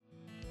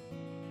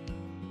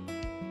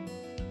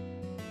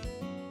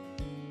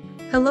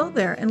Hello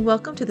there, and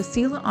welcome to the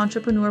Sela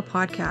Entrepreneur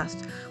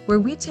Podcast, where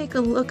we take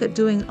a look at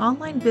doing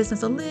online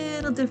business a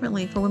little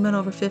differently for women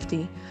over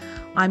 50.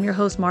 I'm your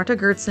host, Marta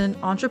Gertson,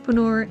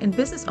 entrepreneur and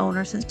business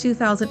owner since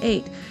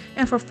 2008,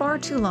 and for far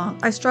too long,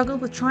 I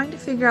struggled with trying to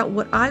figure out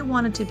what I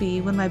wanted to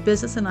be when my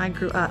business and I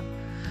grew up.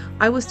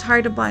 I was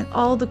tired of buying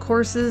all the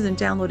courses and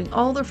downloading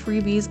all the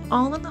freebies,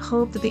 all in the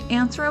hope that the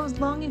answer I was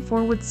longing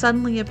for would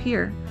suddenly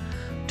appear.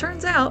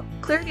 Turns out,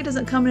 clarity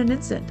doesn't come in an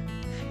instant.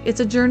 It's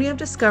a journey of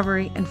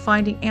discovery and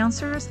finding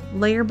answers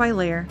layer by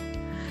layer.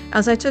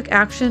 As I took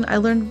action, I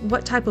learned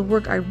what type of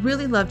work I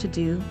really loved to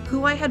do,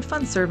 who I had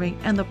fun serving,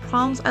 and the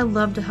problems I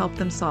loved to help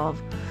them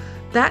solve.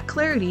 That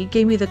clarity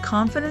gave me the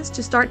confidence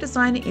to start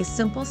designing a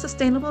simple,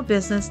 sustainable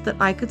business that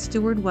I could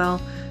steward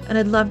well, and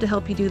I'd love to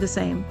help you do the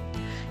same.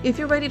 If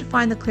you're ready to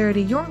find the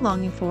clarity you're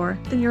longing for,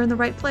 then you're in the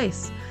right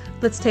place.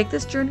 Let's take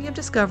this journey of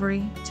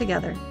discovery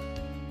together.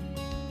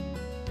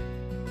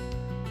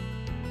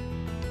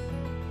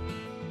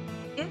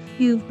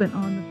 If you've been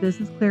on the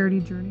business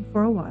clarity journey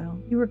for a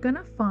while, you are going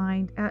to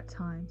find at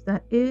times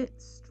that it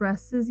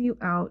stresses you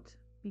out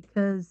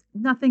because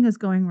nothing is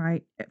going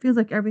right. It feels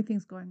like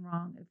everything's going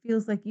wrong. It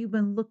feels like you've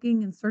been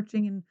looking and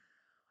searching and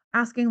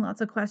asking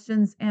lots of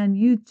questions and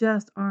you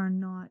just are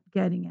not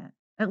getting it.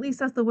 At least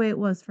that's the way it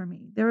was for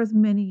me. There was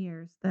many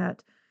years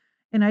that,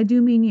 and I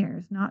do mean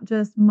years, not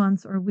just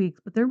months or weeks,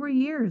 but there were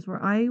years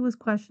where I was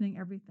questioning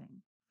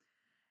everything.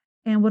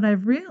 And what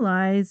I've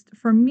realized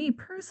for me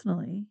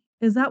personally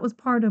is that was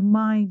part of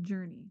my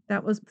journey.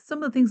 That was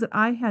some of the things that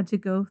I had to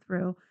go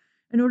through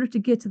in order to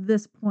get to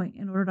this point,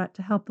 in order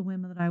to help the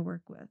women that I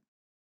work with.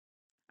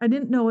 I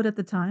didn't know it at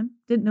the time,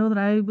 didn't know that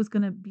I was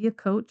going to be a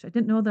coach. I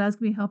didn't know that I was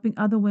going to be helping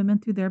other women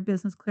through their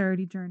business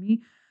clarity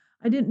journey.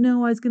 I didn't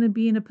know I was going to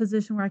be in a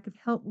position where I could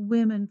help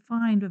women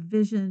find a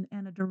vision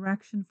and a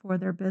direction for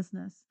their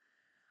business.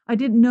 I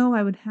didn't know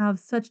I would have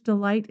such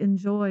delight and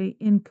joy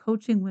in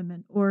coaching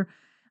women or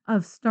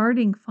of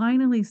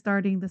finally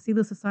starting the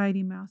Sela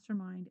Society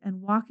Mastermind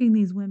and walking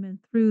these women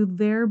through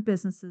their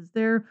businesses,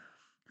 their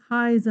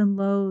highs and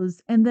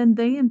lows, and then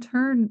they in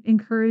turn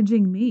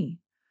encouraging me.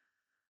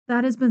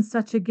 That has been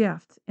such a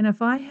gift. And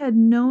if I had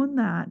known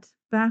that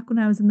back when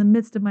I was in the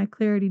midst of my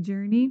clarity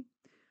journey,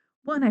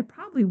 one, I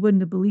probably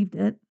wouldn't have believed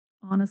it,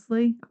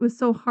 honestly. It was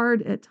so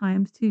hard at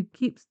times to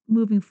keep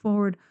moving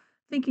forward,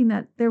 thinking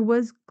that there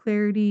was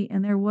clarity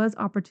and there was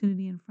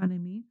opportunity in front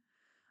of me.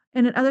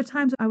 And at other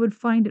times, I would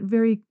find it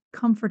very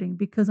comforting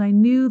because I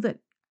knew that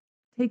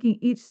taking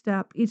each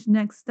step, each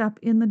next step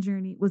in the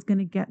journey was going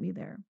to get me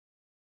there.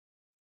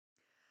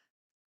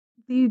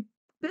 The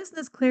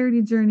business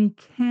clarity journey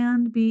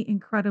can be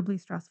incredibly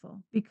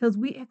stressful because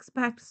we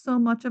expect so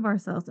much of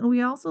ourselves. And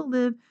we also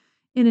live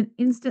in an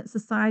instant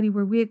society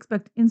where we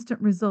expect instant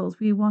results.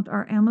 We want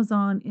our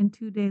Amazon in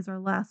 2 days or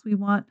less. We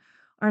want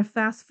our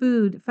fast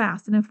food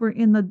fast. And if we're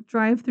in the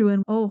drive through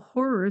and, oh,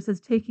 horrors,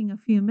 is taking a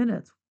few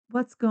minutes,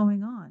 what's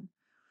going on?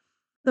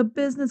 The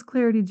business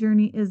clarity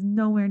journey is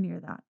nowhere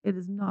near that. It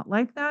is not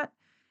like that.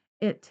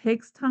 It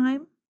takes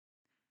time.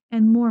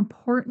 And more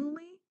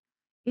importantly,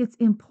 it's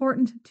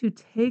important to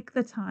take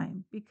the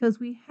time because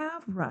we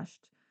have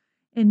rushed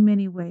in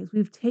many ways.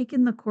 We've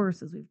taken the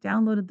courses, we've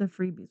downloaded the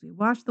freebies, we've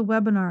watched the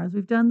webinars,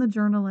 we've done the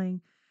journaling,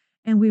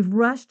 and we've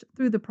rushed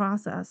through the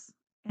process.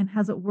 And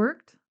has it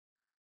worked?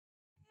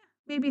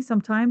 Maybe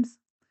sometimes.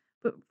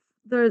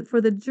 But for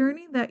the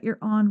journey that you're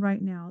on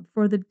right now,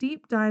 for the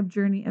deep dive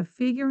journey of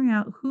figuring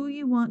out who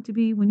you want to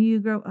be when you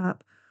grow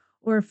up,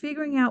 or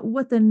figuring out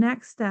what the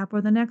next step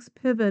or the next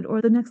pivot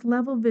or the next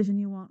level vision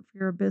you want for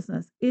your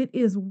business, it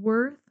is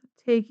worth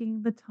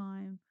taking the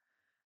time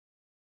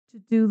to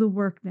do the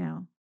work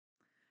now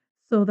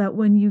so that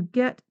when you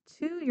get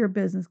to your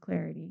business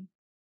clarity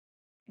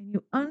and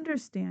you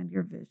understand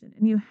your vision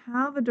and you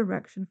have a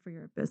direction for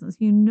your business,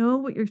 you know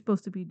what you're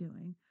supposed to be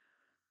doing,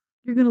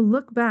 you're going to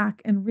look back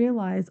and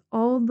realize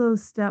all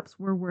those steps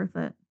were worth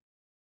it,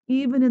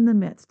 even in the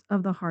midst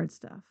of the hard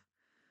stuff.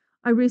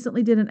 I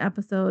recently did an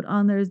episode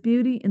on there's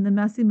beauty in the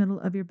messy middle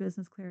of your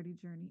business clarity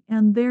journey.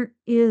 And there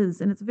is,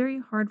 and it's very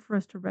hard for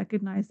us to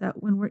recognize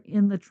that when we're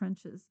in the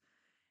trenches.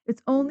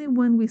 It's only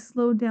when we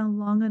slow down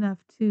long enough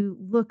to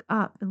look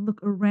up and look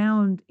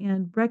around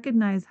and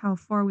recognize how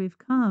far we've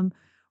come,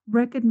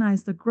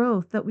 recognize the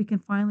growth, that we can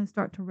finally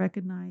start to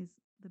recognize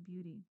the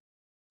beauty.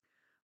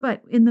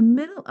 But in the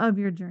middle of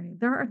your journey,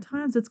 there are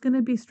times it's going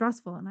to be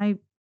stressful. And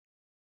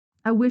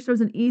I wish there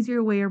was an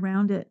easier way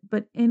around it.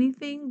 But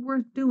anything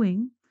worth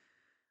doing,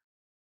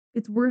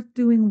 it's worth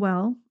doing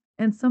well.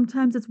 And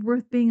sometimes it's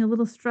worth being a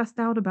little stressed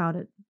out about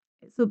it.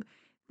 So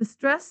the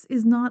stress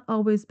is not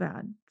always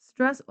bad.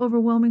 Stress,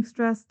 overwhelming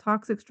stress,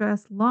 toxic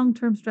stress, long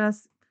term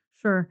stress,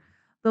 sure,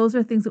 those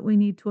are things that we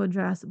need to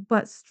address.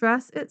 But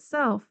stress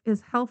itself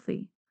is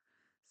healthy.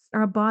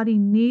 Our body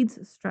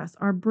needs stress.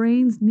 Our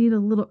brains need a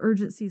little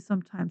urgency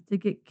sometimes to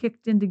get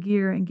kicked into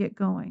gear and get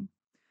going.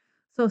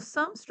 So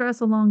some stress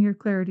along your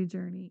clarity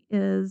journey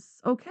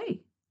is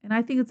okay. And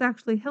I think it's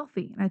actually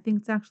healthy. And I think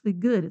it's actually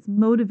good. It's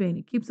motivating.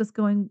 It keeps us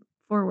going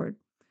forward.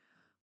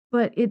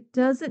 But it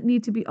doesn't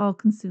need to be all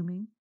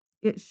consuming.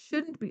 It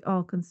shouldn't be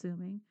all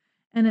consuming.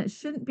 and it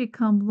shouldn't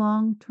become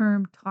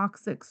long-term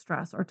toxic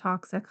stress or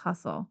toxic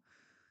hustle.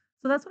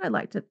 So that's what I'd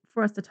like to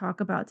for us to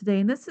talk about today.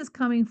 And this is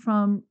coming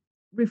from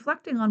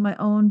reflecting on my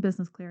own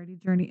business clarity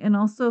journey and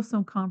also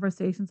some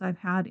conversations I've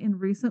had in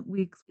recent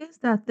weeks is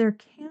that there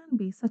can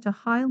be such a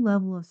high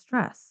level of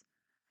stress.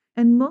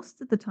 And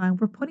most of the time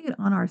we're putting it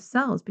on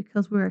ourselves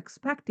because we're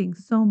expecting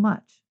so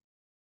much.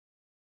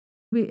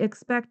 We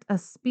expect a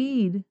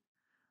speed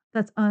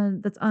that's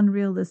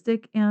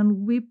unrealistic,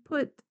 and we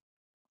put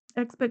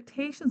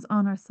expectations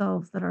on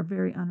ourselves that are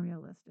very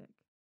unrealistic.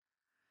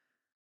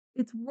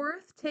 It's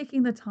worth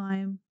taking the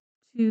time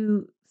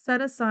to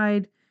set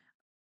aside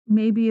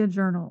maybe a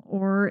journal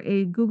or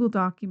a Google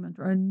document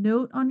or a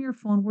note on your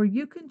phone where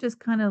you can just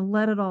kind of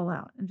let it all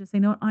out and just say,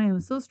 no, I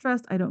am so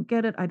stressed. I don't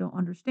get it. I don't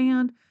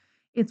understand.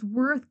 It's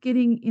worth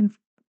getting in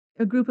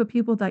a group of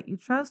people that you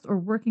trust or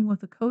working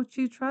with a coach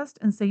you trust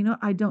and say,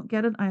 I don't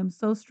get it. I am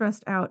so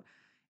stressed out.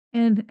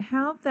 And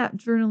have that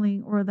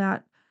journaling or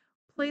that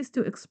place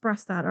to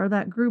express that or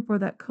that group or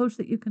that coach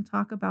that you can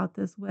talk about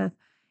this with,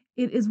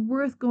 it is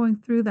worth going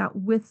through that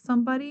with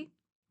somebody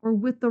or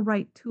with the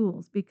right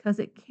tools because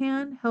it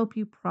can help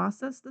you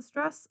process the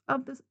stress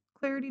of this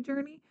clarity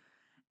journey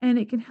and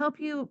it can help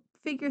you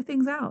figure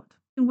things out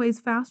in ways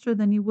faster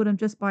than you would have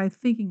just by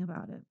thinking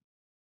about it.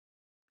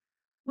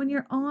 When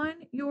you're on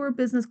your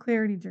business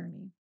clarity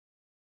journey,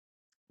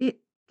 it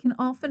can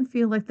often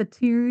feel like the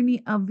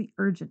tyranny of the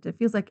urgent. It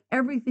feels like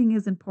everything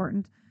is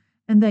important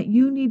and that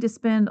you need to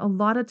spend a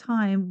lot of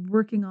time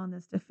working on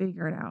this to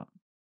figure it out.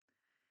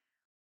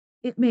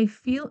 It may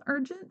feel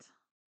urgent,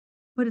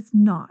 but it's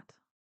not.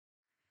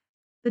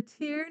 The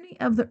tyranny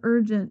of the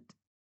urgent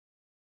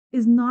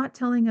is not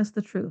telling us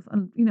the truth.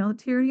 The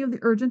tyranny of the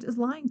urgent is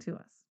lying to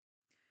us.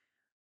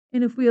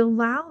 And if we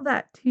allow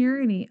that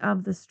tyranny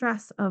of the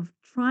stress of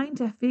trying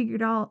to figure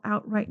it all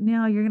out right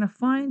now, you're going to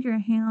find your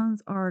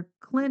hands are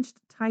clenched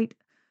tight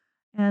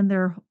and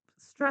they're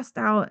stressed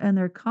out and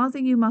they're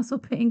causing you muscle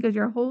pain because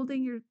you're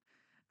holding your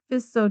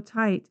fist so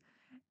tight.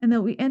 And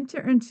that we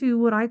enter into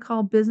what I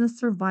call business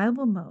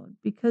survival mode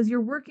because you're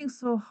working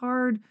so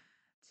hard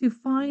to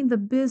find the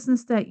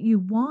business that you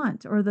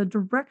want or the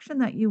direction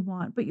that you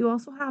want, but you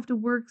also have to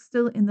work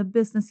still in the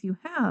business you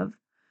have,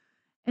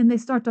 and they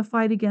start to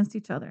fight against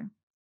each other.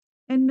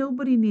 And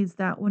nobody needs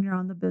that when you're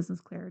on the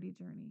business clarity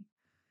journey.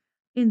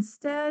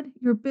 Instead,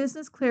 your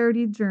business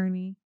clarity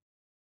journey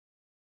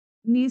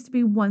needs to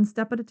be one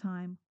step at a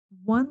time,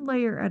 one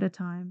layer at a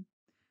time,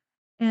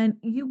 and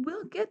you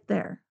will get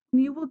there.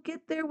 You will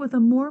get there with a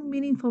more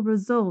meaningful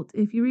result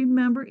if you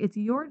remember it's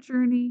your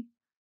journey,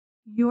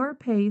 your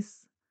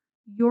pace,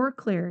 your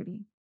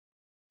clarity.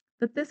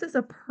 That this is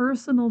a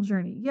personal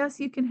journey. Yes,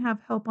 you can have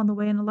help on the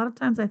way, and a lot of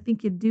times I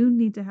think you do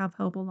need to have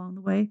help along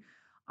the way.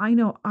 I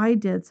know I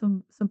did.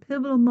 Some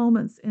pivotal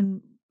moments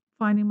in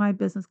finding my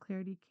business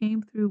clarity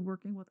came through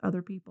working with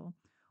other people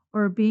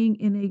or being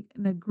in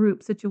a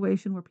group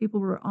situation where people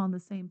were on the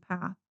same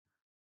path.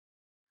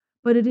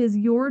 But it is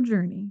your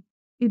journey.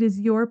 It is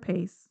your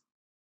pace.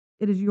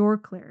 It is your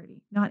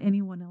clarity, not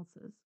anyone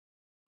else's.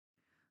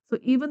 So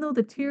even though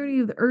the tyranny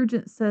of the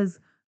urgent says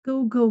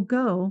go, go,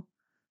 go,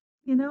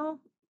 you know,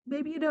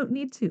 maybe you don't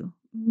need to.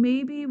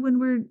 Maybe when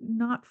we're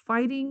not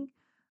fighting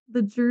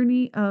the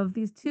journey of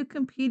these two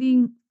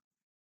competing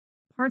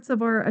parts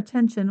of our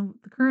attention,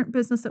 the current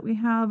business that we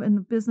have and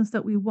the business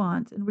that we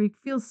want, and we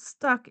feel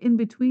stuck in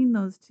between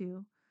those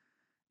two,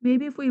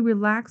 maybe if we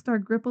relaxed our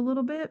grip a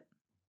little bit,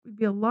 we'd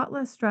be a lot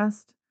less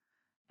stressed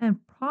and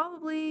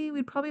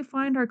we'd probably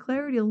find our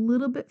clarity a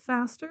little bit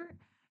faster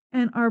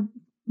and our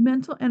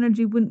mental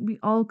energy wouldn't be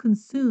all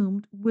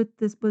consumed with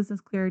this business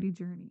clarity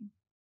journey.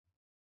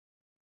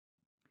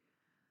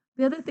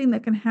 The other thing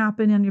that can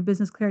happen on your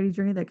business clarity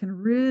journey that can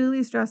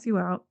really stress you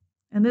out,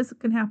 and this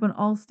can happen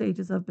all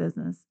stages of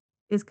business,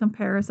 is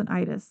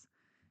comparisonitis.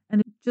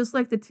 And just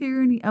like the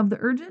tyranny of the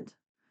urgent,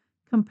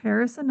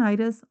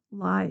 comparisonitis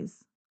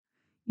lies.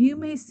 You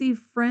may see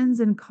friends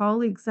and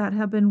colleagues that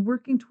have been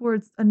working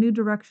towards a new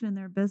direction in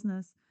their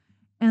business,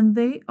 and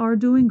they are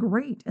doing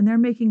great and they're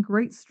making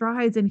great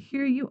strides. And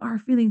here you are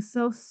feeling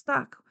so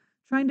stuck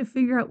trying to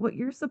figure out what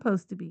you're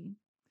supposed to be.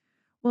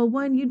 Well,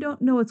 one, you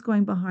don't know what's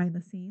going behind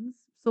the scenes.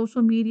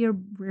 Social media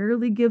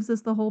rarely gives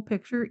us the whole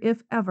picture,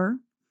 if ever.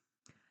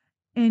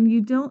 And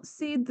you don't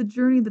see the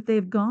journey that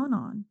they've gone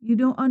on. You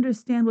don't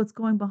understand what's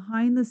going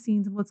behind the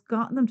scenes and what's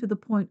gotten them to the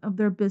point of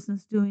their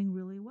business doing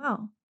really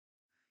well.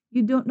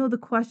 You don't know the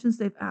questions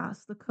they've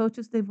asked, the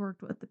coaches they've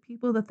worked with, the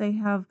people that they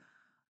have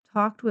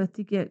talked with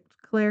to get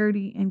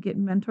clarity and get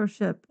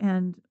mentorship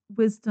and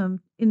wisdom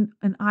in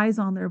and eyes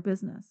on their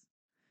business.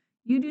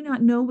 You do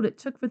not know what it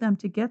took for them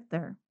to get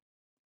there.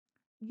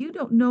 You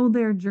don't know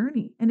their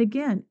journey. And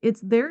again,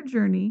 it's their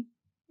journey,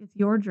 it's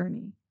your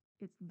journey.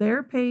 It's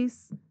their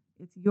pace,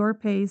 it's your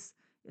pace.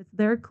 It's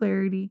their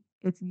clarity,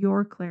 it's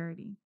your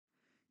clarity.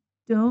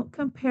 Don't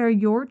compare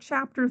your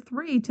chapter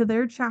 3 to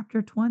their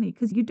chapter 20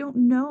 because you don't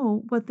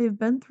know what they've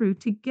been through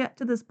to get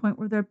to this point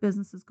where their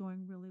business is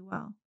going really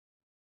well.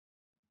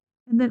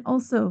 And then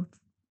also,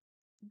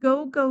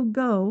 go, go,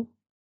 go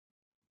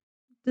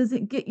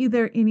doesn't get you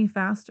there any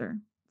faster.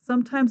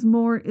 Sometimes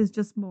more is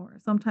just more.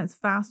 Sometimes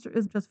faster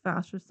is just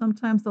faster.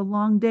 Sometimes the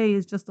long day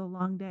is just a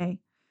long day.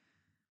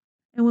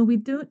 And when we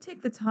don't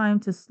take the time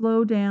to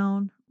slow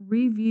down,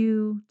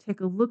 review,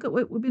 take a look at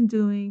what we've been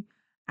doing,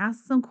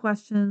 ask some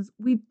questions,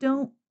 we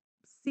don't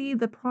see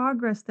the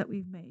progress that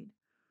we've made.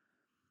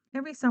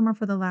 Every summer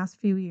for the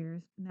last few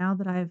years, now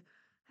that I've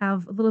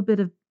have a little bit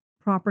of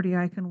property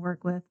I can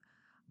work with,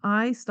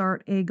 I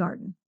start a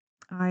garden.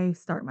 I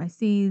start my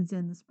seeds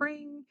in the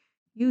spring,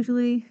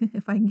 usually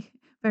if I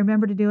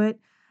remember to do it,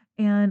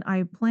 and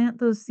I plant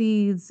those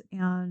seeds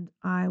and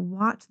I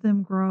watch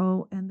them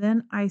grow and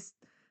then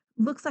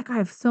looks like I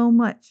have so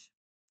much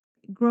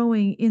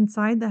growing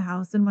inside the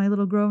house in my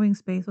little growing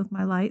space with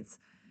my lights.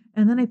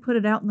 And then I put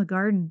it out in the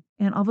garden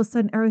and all of a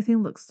sudden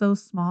everything looks so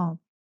small.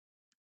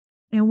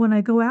 And when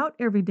I go out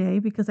every day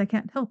because I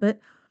can't help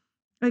it,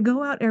 I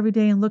go out every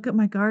day and look at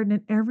my garden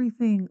and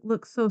everything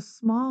looks so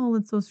small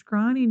and so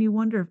scrawny, and you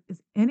wonder,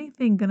 is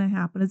anything gonna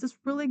happen? Is this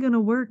really gonna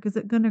work? Is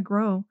it gonna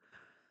grow?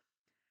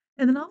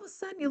 And then all of a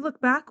sudden you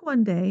look back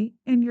one day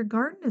and your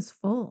garden is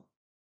full.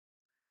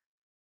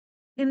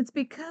 And it's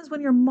because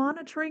when you're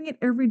monitoring it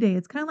every day,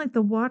 it's kind of like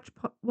the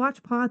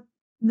watch pot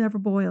never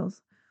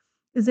boils.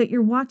 Is that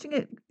you're watching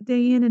it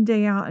day in and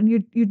day out, and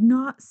you're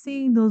not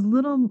seeing those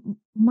little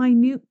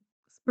minute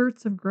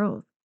spurts of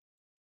growth.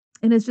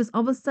 And it's just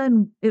all of a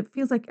sudden, it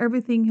feels like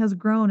everything has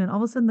grown, and all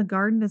of a sudden the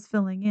garden is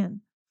filling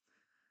in.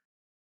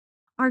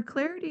 Our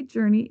clarity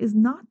journey is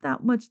not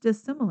that much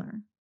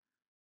dissimilar.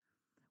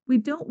 We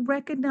don't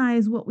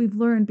recognize what we've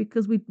learned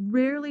because we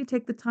rarely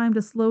take the time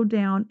to slow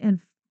down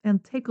and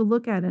take a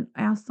look at it and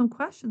ask some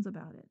questions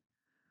about it.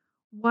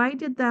 Why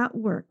did that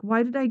work?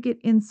 Why did I get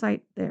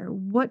insight there?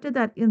 What did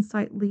that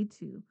insight lead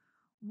to?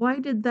 Why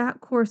did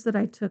that course that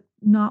I took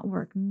not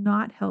work,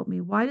 not help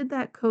me? Why did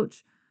that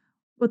coach,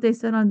 what they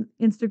said on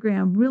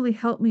Instagram, really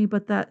help me,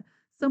 but that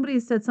somebody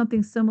said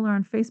something similar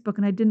on Facebook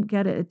and I didn't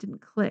get it? It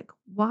didn't click.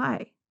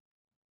 Why?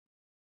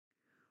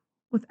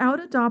 Without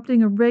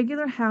adopting a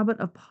regular habit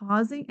of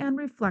pausing and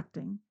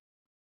reflecting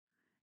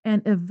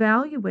and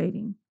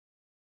evaluating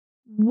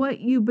what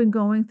you've been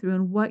going through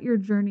and what your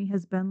journey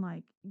has been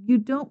like, you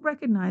don't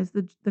recognize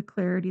the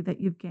clarity that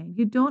you've gained.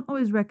 You don't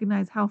always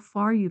recognize how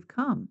far you've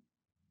come.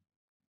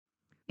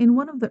 In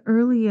one of the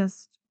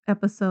earliest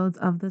episodes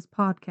of this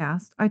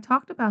podcast, I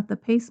talked about the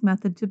PACE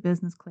method to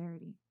business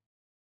clarity.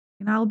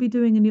 And I'll be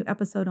doing a new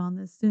episode on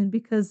this soon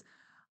because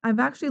I've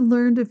actually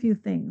learned a few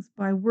things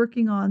by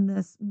working on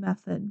this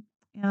method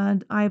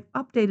and I've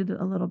updated it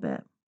a little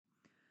bit.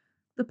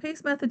 The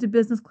PACE method to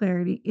business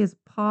clarity is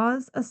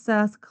pause,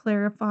 assess,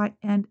 clarify,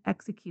 and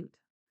execute.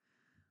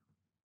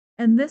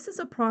 And this is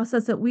a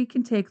process that we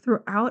can take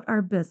throughout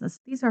our business.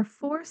 These are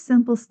four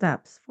simple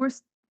steps,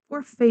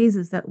 four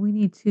phases that we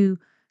need to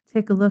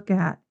take a look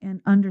at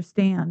and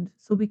understand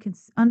so we can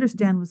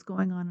understand what's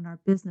going on in our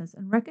business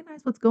and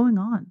recognize what's going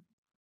on.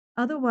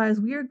 Otherwise,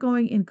 we are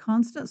going in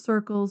constant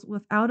circles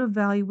without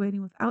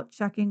evaluating, without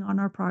checking on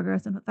our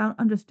progress, and without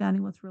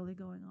understanding what's really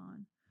going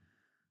on.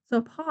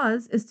 So,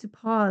 pause is to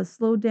pause,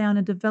 slow down,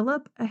 and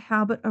develop a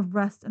habit of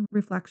rest and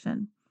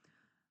reflection.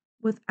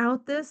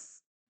 Without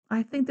this,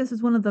 I think this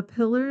is one of the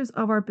pillars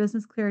of our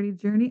business clarity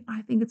journey.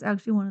 I think it's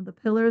actually one of the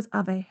pillars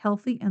of a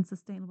healthy and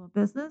sustainable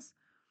business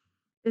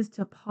is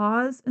to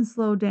pause and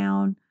slow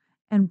down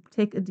and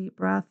take a deep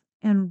breath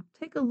and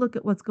take a look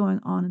at what's going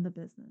on in the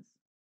business.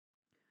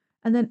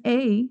 And then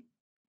A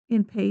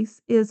in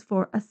PACE is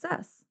for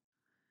assess.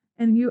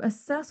 And you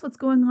assess what's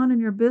going on in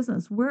your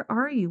business. Where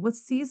are you? What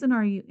season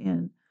are you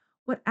in?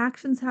 What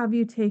actions have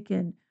you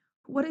taken?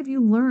 What have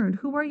you learned?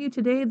 Who are you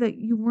today that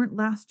you weren't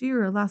last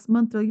year or last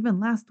month or even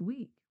last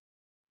week?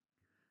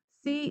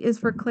 C is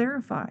for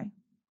clarify.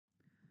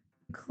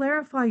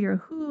 Clarify your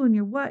who and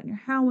your what and your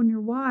how and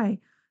your why.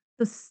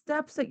 The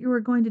steps that you are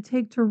going to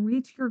take to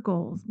reach your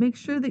goals. Make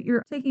sure that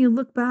you're taking a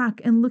look back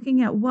and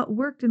looking at what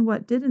worked and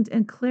what didn't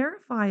and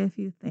clarify a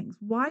few things.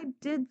 Why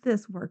did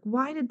this work?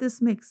 Why did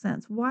this make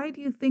sense? Why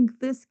do you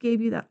think this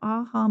gave you that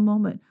aha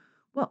moment?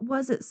 What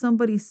was it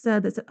somebody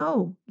said that said,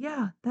 "Oh,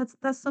 yeah, that's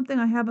something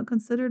I haven't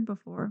considered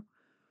before."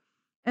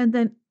 And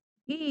then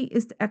E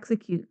is to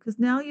execute because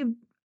now you've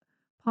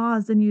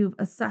paused and you've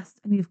assessed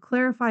and you've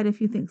clarified a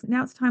few things.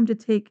 Now it's time to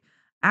take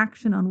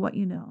action on what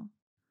you know.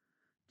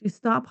 You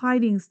stop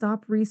hiding,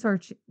 stop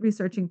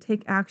researching,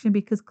 take action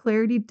because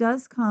clarity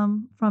does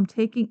come from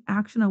taking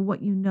action on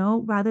what you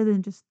know rather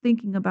than just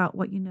thinking about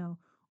what you know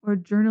or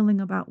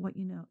journaling about what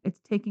you know.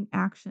 It's taking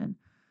action.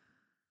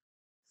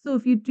 So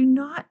if you do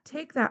not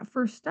take that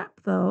first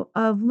step though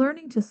of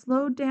learning to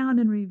slow down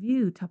and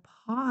review, to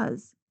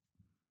pause,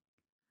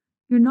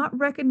 you're not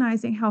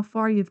recognizing how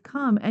far you've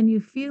come and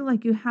you feel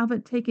like you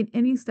haven't taken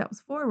any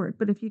steps forward.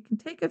 But if you can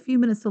take a few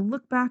minutes to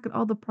look back at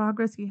all the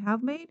progress you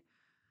have made,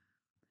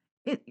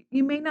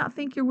 you may not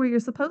think you're where you're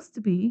supposed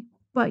to be,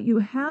 but you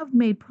have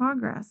made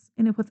progress.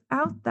 And if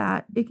without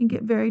that, it can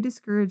get very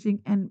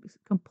discouraging and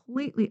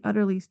completely,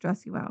 utterly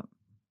stress you out.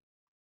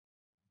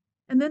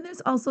 And then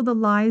there's also the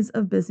lies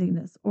of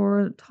busyness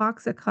or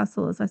toxic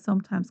hustle, as I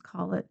sometimes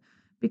call it,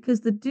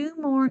 because the do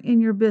more in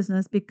your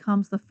business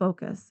becomes the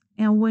focus.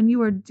 And when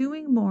you are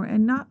doing more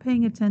and not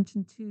paying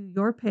attention to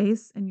your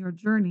pace and your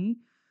journey,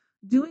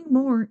 doing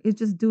more is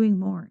just doing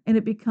more and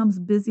it becomes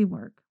busy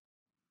work.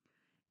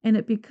 And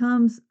it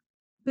becomes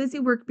busy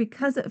work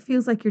because it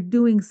feels like you're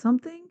doing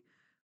something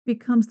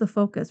becomes the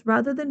focus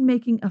rather than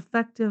making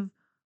effective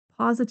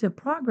positive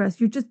progress.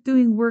 You're just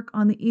doing work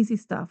on the easy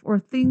stuff or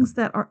things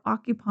that are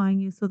occupying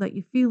you so that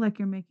you feel like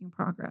you're making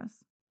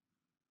progress.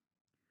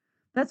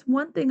 That's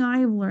one thing I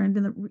have learned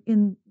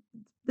in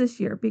this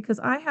year because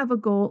I have a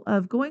goal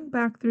of going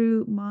back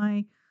through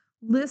my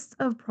list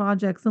of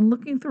projects and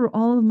looking through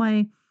all of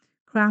my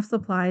craft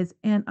supplies,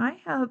 and I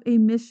have a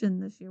mission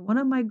this year. One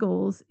of my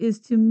goals is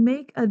to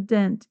make a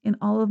dent in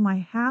all of my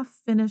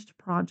half-finished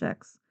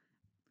projects.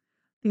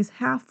 These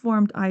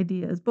half-formed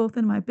ideas, both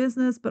in my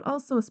business, but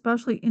also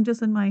especially in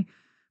just in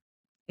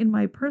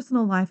my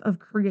personal life of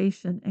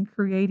creation and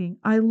creating.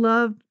 I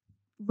love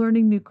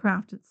learning new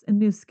crafts and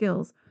new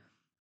skills.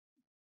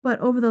 But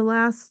over the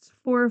last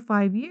 4 or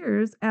 5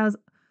 years, as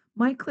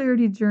my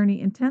clarity journey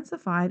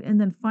intensified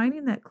and then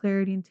finding that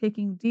clarity and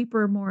taking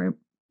deeper, more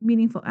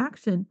meaningful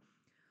action,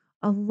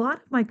 a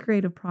lot of my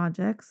creative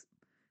projects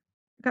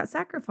got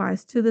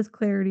sacrificed to this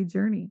clarity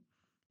journey.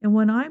 And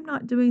when I'm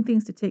not doing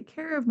things to take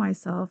care of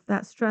myself,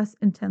 that stress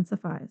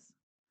intensifies.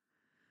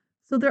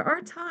 So there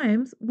are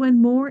times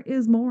when more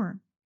is more.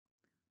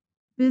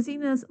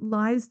 Busyness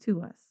lies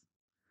to us.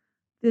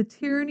 The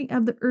tyranny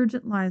of the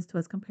urgent lies to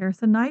us.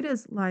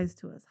 Comparisonitis lies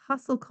to us.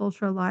 Hustle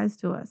culture lies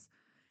to us.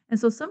 And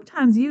so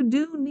sometimes you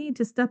do need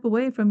to step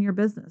away from your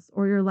business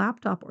or your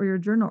laptop or your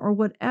journal or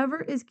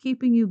whatever is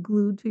keeping you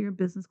glued to your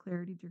business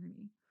clarity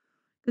journey.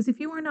 Because if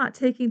you are not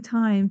taking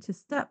time to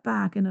step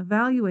back and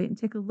evaluate and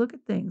take a look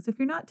at things, if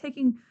you're not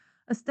taking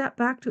a step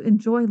back to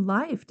enjoy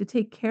life, to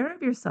take care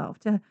of yourself,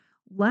 to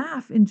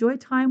laugh, enjoy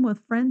time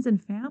with friends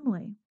and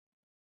family,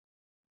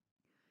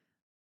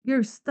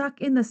 you're stuck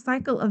in the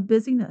cycle of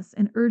busyness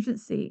and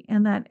urgency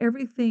and that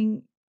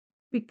everything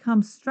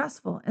becomes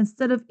stressful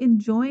instead of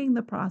enjoying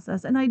the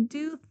process. And I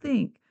do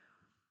think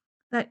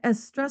that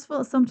as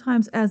stressful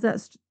sometimes as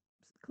that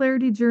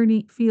clarity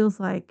journey feels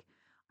like,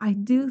 I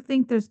do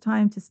think there's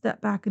time to step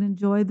back and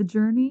enjoy the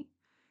journey.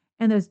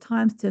 And there's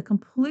times to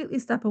completely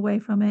step away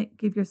from it,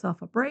 give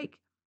yourself a break,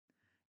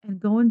 and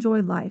go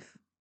enjoy life.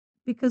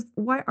 Because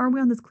why are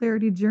we on this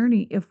clarity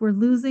journey if we're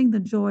losing the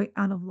joy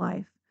out of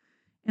life?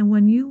 And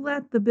when you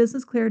let the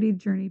business clarity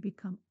journey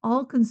become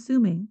all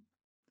consuming,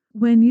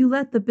 when you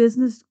let the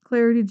business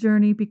clarity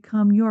journey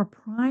become your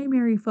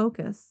primary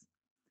focus,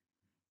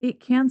 it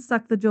can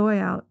suck the joy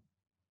out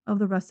of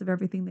the rest of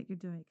everything that you're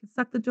doing. It can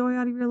suck the joy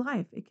out of your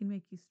life. It can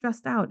make you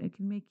stressed out. It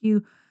can make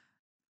you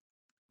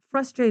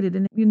frustrated.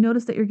 And you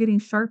notice that you're getting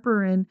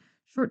sharper and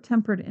short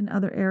tempered in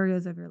other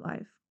areas of your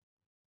life.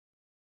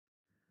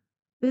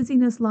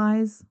 Busyness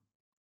lies,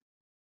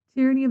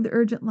 tyranny of the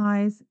urgent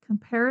lies,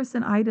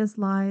 comparisonitis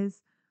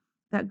lies,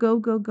 that go,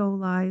 go, go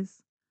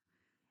lies.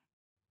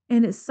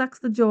 And it sucks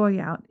the joy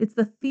out. It's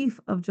the thief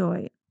of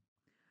joy.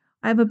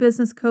 I have a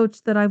business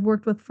coach that I've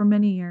worked with for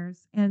many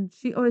years, and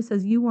she always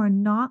says, "You are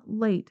not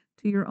late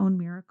to your own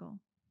miracle."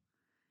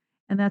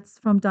 And that's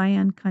from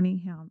Diane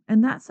Cunningham.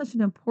 And that's such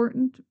an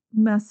important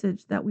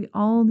message that we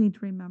all need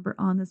to remember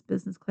on this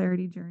business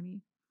clarity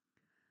journey.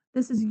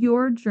 This is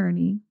your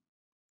journey.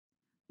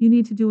 You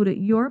need to do it at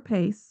your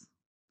pace.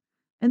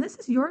 And this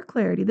is your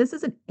clarity. This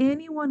isn't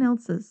anyone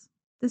else's.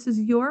 This is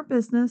your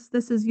business.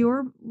 This is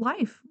your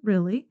life,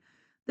 really.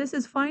 This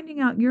is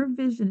finding out your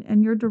vision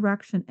and your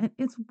direction. And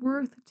it's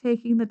worth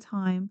taking the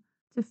time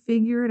to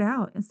figure it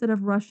out instead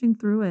of rushing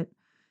through it,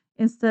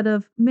 instead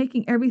of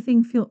making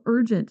everything feel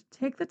urgent.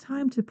 Take the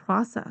time to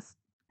process,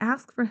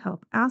 ask for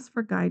help, ask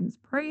for guidance,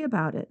 pray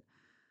about it,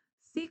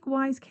 seek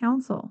wise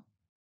counsel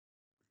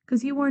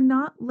because you are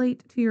not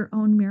late to your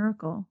own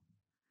miracle.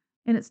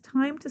 And it's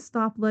time to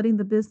stop letting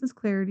the business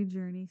clarity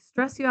journey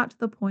stress you out to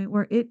the point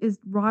where it is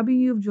robbing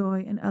you of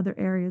joy in other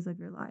areas of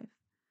your life.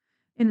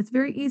 And it's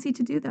very easy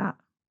to do that.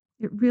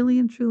 It really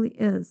and truly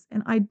is.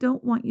 And I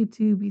don't want you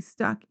to be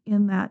stuck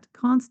in that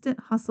constant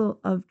hustle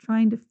of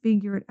trying to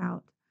figure it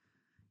out.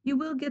 You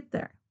will get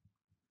there.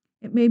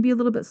 It may be a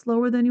little bit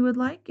slower than you would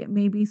like. It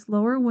may be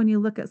slower when you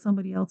look at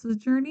somebody else's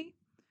journey.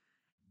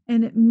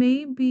 And it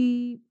may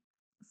be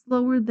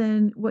slower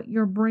than what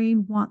your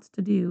brain wants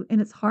to do. And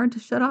it's hard to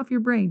shut off your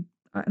brain.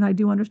 And I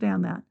do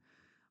understand that.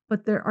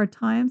 But there are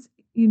times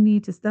you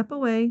need to step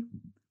away,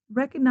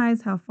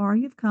 recognize how far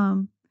you've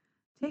come,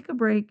 take a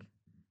break,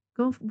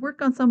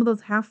 work on some of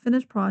those half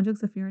finished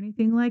projects if you're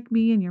anything like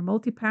me and you're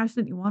multi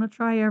passionate, you want to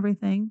try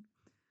everything,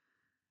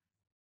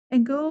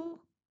 and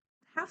go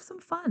have some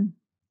fun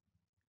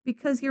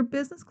because your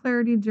business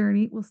clarity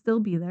journey will still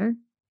be there.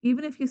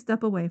 Even if you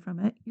step away from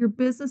it, your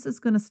business is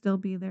going to still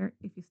be there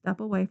if you step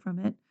away from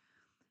it.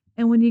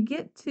 And when you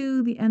get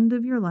to the end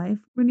of your life,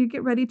 when you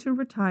get ready to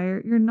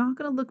retire, you're not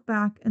going to look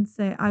back and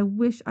say, I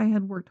wish I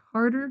had worked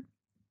harder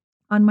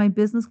on my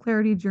business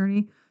clarity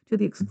journey to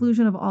the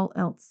exclusion of all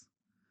else.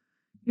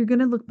 You're going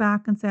to look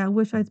back and say, I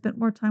wish I'd spent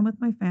more time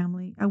with my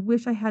family. I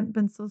wish I hadn't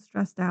been so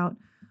stressed out.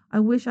 I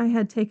wish I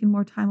had taken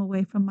more time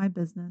away from my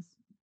business.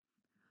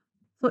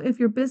 So if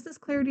your business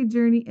clarity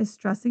journey is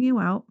stressing you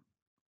out,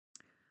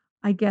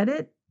 I get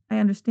it. I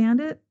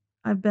understand it.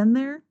 I've been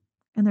there.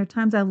 And there are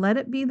times I let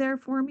it be there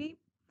for me.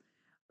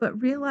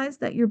 But realize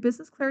that your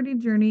business clarity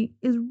journey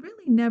is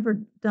really never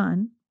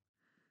done.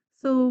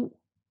 So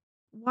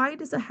why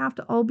does it have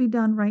to all be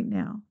done right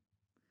now?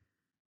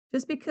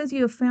 Just because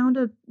you have found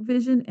a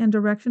vision and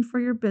direction for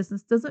your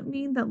business doesn't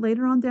mean that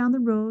later on down the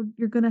road,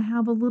 you're going to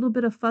have a little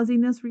bit of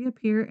fuzziness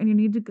reappear and you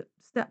need to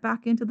step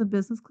back into the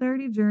business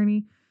clarity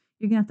journey.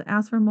 You're going to have to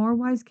ask for more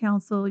wise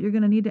counsel. You're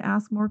going to need to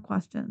ask more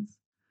questions.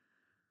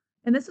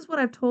 And this is what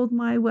I've told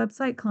my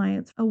website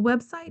clients. A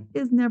website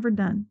is never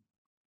done.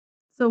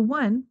 So,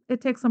 one,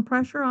 it takes some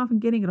pressure off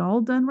and getting it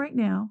all done right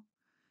now.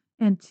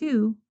 And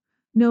two,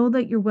 know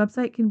that your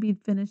website can be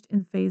finished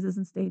in phases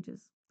and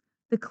stages.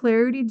 The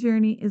clarity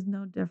journey is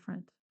no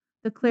different.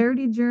 The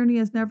clarity journey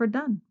is never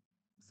done.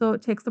 So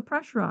it takes the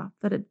pressure off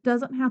that it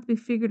doesn't have to be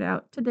figured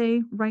out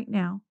today, right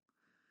now.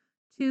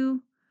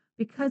 Two,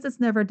 because it's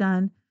never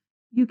done,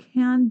 you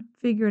can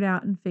figure it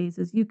out in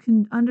phases. You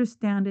can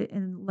understand it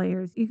in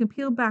layers. You can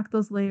peel back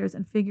those layers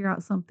and figure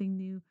out something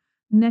new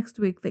next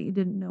week that you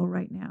didn't know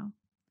right now.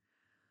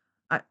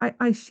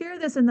 I share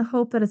this in the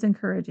hope that it's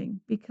encouraging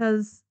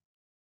because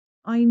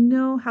I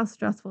know how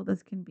stressful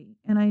this can be,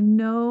 and I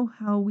know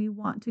how we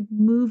want to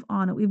move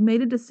on it. We've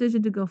made a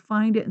decision to go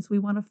find it, and so we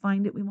want to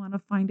find it. We want to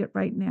find it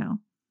right now.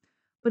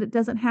 But it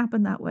doesn't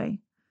happen that way.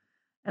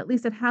 At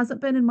least it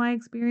hasn't been in my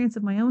experience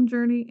of my own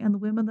journey and the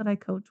women that I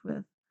coach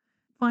with.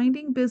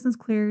 Finding business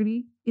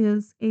clarity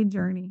is a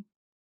journey.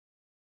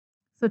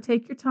 So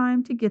take your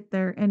time to get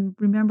there and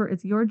remember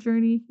it's your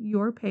journey,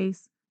 your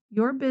pace,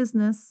 your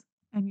business,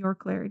 and your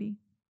clarity.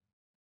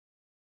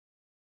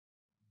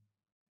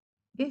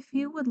 If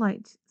you would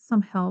like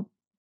some help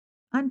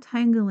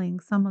untangling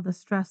some of the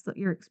stress that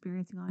you're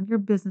experiencing on your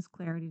business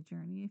clarity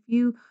journey, if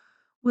you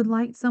would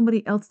like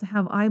somebody else to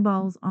have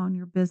eyeballs on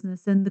your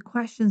business and the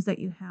questions that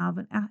you have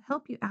and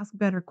help you ask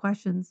better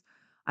questions,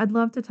 I'd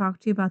love to talk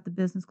to you about the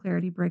Business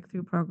Clarity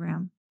Breakthrough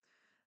Program.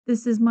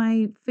 This is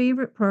my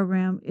favorite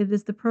program. It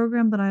is the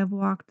program that I have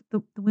walked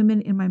the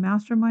women in my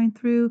mastermind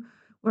through,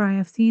 where I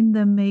have seen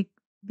them make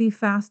the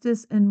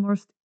fastest and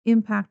most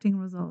impacting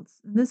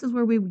results. And this is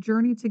where we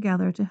journey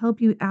together to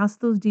help you ask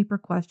those deeper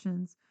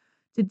questions,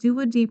 to do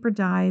a deeper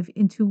dive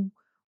into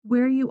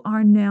where you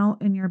are now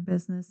in your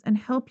business and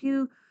help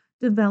you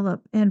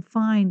develop and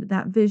find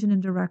that vision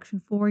and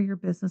direction for your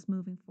business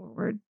moving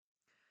forward.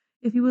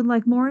 If you would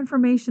like more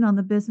information on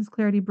the Business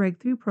Clarity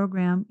Breakthrough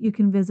Program, you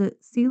can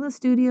visit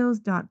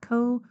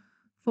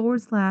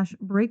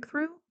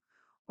selastudios.co/breakthrough,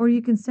 or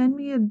you can send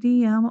me a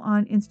DM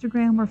on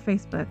Instagram or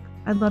Facebook.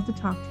 I'd love to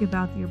talk to you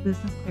about your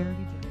business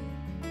clarity journey.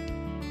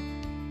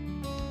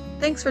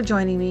 Thanks for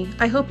joining me.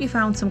 I hope you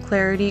found some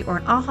clarity or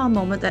an aha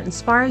moment that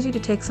inspires you to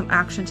take some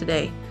action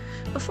today.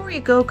 Before you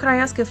go, could I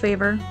ask a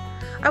favor?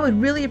 I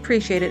would really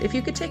appreciate it if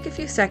you could take a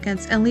few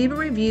seconds and leave a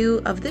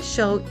review of this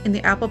show in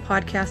the Apple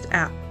Podcast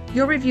app.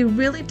 Your review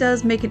really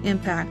does make an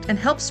impact and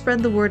helps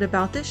spread the word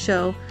about this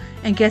show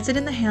and gets it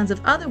in the hands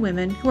of other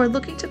women who are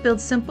looking to build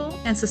simple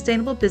and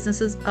sustainable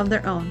businesses of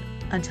their own.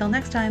 Until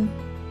next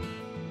time.